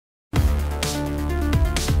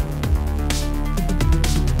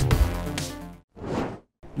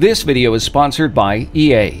This video is sponsored by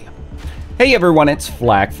EA. Hey everyone, it's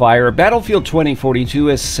FLAK. Battlefield 2042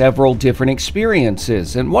 has several different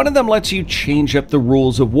experiences, and one of them lets you change up the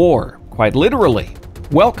rules of war, quite literally.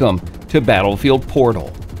 Welcome to Battlefield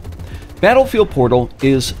Portal. Battlefield Portal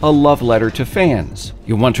is a love letter to fans.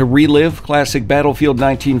 You want to relive classic Battlefield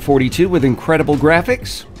 1942 with incredible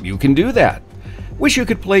graphics? You can do that. Wish you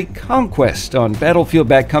could play Conquest on Battlefield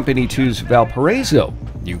Bad Company 2's Valparaiso?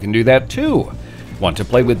 You can do that too. Want to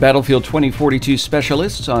play with Battlefield 2042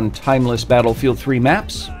 specialists on timeless Battlefield 3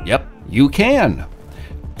 maps? Yep, you can.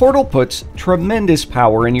 Portal puts tremendous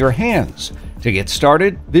power in your hands. To get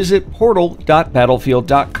started, visit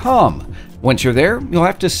portal.battlefield.com. Once you're there, you'll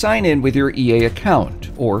have to sign in with your EA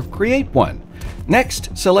account, or create one.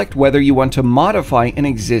 Next, select whether you want to modify an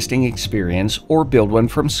existing experience or build one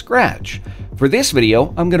from scratch. For this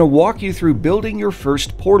video, I'm going to walk you through building your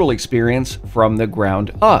first Portal experience from the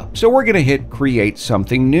ground up. So we're going to hit Create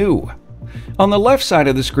Something New. On the left side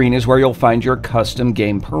of the screen is where you'll find your custom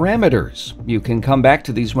game parameters. You can come back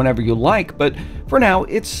to these whenever you like, but for now,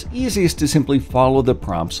 it's easiest to simply follow the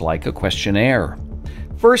prompts like a questionnaire.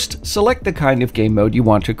 First, select the kind of game mode you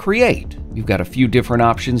want to create. You've got a few different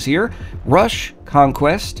options here: Rush,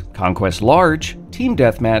 Conquest, Conquest Large, Team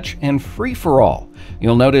Deathmatch, and Free-for-All.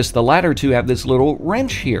 You'll notice the latter two have this little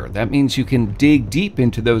wrench here. That means you can dig deep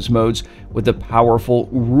into those modes with the powerful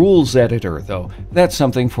rules editor, though that's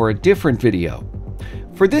something for a different video.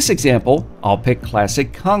 For this example, I'll pick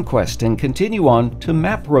Classic Conquest and continue on to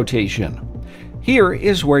Map Rotation. Here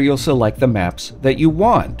is where you'll select the maps that you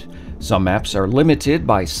want. Some maps are limited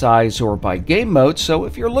by size or by game mode, so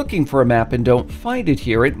if you're looking for a map and don't find it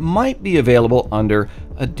here, it might be available under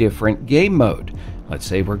a different game mode. Let's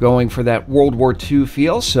say we're going for that World War II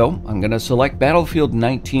feel, so I'm going to select Battlefield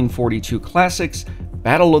 1942 Classics,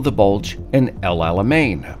 Battle of the Bulge, and El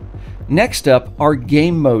Alamein. Next up are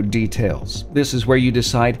game mode details. This is where you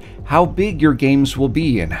decide how big your games will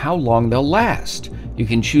be and how long they'll last. You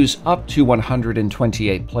can choose up to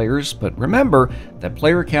 128 players, but remember that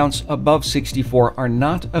player counts above 64 are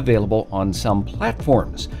not available on some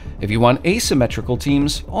platforms. If you want asymmetrical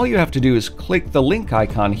teams, all you have to do is click the link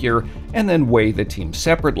icon here and then weigh the teams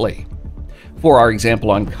separately. For our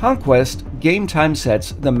example on Conquest, game time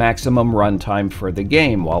sets the maximum runtime for the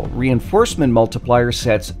game, while reinforcement multiplier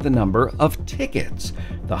sets the number of tickets.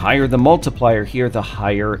 The higher the multiplier here, the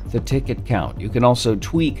higher the ticket count. You can also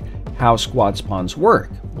tweak how squad spawns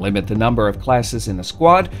work, limit the number of classes in a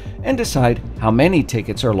squad, and decide how many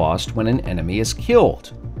tickets are lost when an enemy is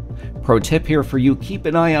killed. Pro tip here for you, keep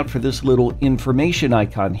an eye out for this little information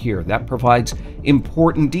icon here. That provides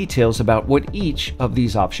important details about what each of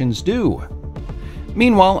these options do.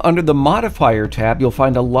 Meanwhile, under the Modifier tab, you'll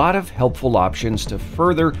find a lot of helpful options to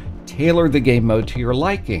further tailor the game mode to your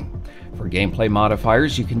liking. For gameplay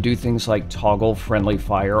modifiers, you can do things like toggle friendly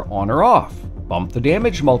fire on or off, bump the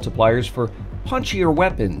damage multipliers for punchier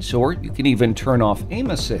weapons, or you can even turn off aim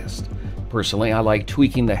assist. Personally, I like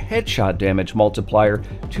tweaking the headshot damage multiplier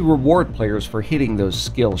to reward players for hitting those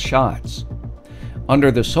skill shots.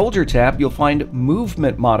 Under the Soldier tab, you'll find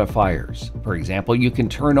movement modifiers. For example, you can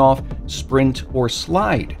turn off sprint or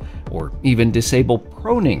slide, or even disable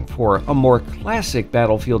proning for a more classic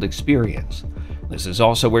Battlefield experience. This is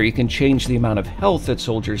also where you can change the amount of health that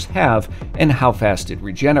soldiers have and how fast it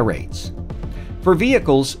regenerates. For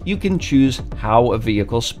vehicles, you can choose how a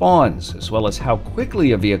vehicle spawns, as well as how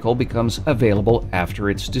quickly a vehicle becomes available after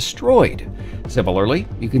it's destroyed. Similarly,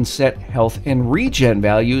 you can set health and regen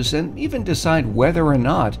values and even decide whether or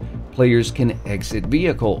not players can exit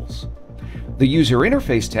vehicles. The User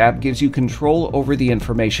Interface tab gives you control over the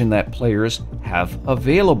information that players have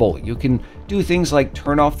available. You can do things like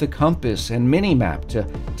turn off the compass and minimap to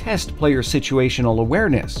test player situational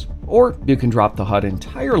awareness, or you can drop the HUD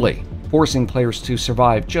entirely, forcing players to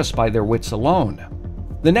survive just by their wits alone.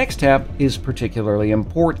 The next tab is particularly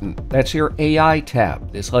important. That's your AI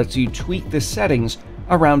tab. This lets you tweak the settings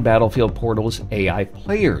around Battlefield Portal's AI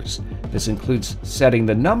players. This includes setting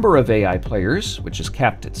the number of AI players, which is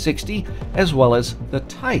capped at 60, as well as the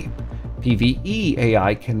type. PvE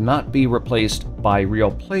AI cannot be replaced by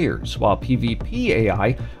real players, while PvP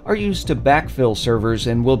AI are used to backfill servers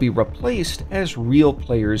and will be replaced as real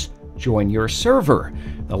players join your server.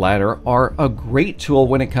 The latter are a great tool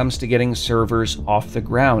when it comes to getting servers off the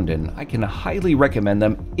ground, and I can highly recommend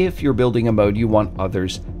them if you're building a mode you want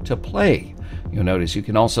others to play. You'll notice you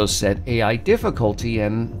can also set AI difficulty,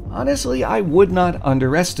 and honestly, I would not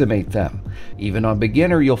underestimate them. Even on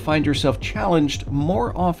beginner, you'll find yourself challenged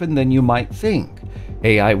more often than you might think.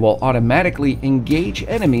 AI will automatically engage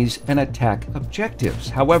enemies and attack objectives.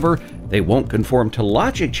 However, they won't conform to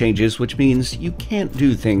logic changes, which means you can't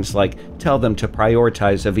do things like tell them to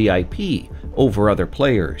prioritize a VIP over other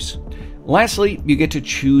players. Lastly, you get to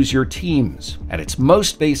choose your teams. At its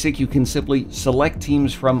most basic, you can simply select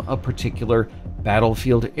teams from a particular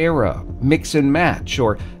battlefield era, mix and match,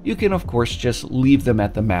 or you can of course just leave them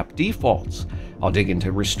at the map defaults. I'll dig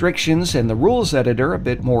into restrictions and the rules editor a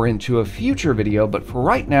bit more into a future video, but for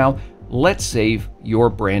right now, let's save your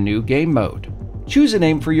brand new game mode. Choose a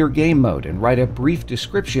name for your game mode and write a brief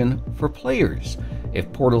description for players.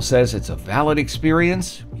 If Portal says it's a valid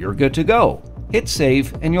experience, you're good to go. Hit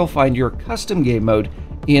save and you'll find your custom game mode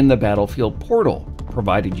in the Battlefield portal,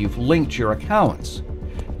 provided you've linked your accounts.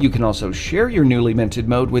 You can also share your newly minted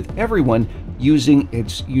mode with everyone using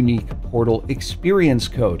its unique Portal experience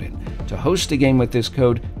code. And to host a game with this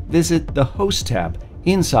code, visit the Host tab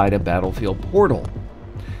inside a Battlefield portal.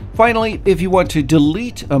 Finally, if you want to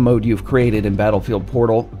delete a mode you've created in Battlefield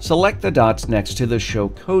Portal, select the dots next to the Show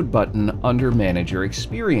Code button under Manage Your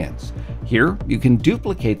Experience. Here, you can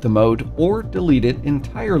duplicate the mode or delete it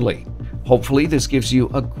entirely. Hopefully, this gives you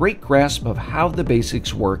a great grasp of how the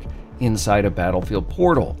basics work inside a Battlefield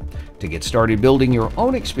portal. To get started building your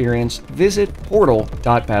own experience, visit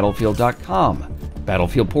portal.battlefield.com.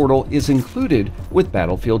 Battlefield Portal is included with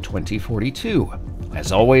Battlefield 2042.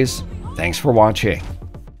 As always, thanks for watching.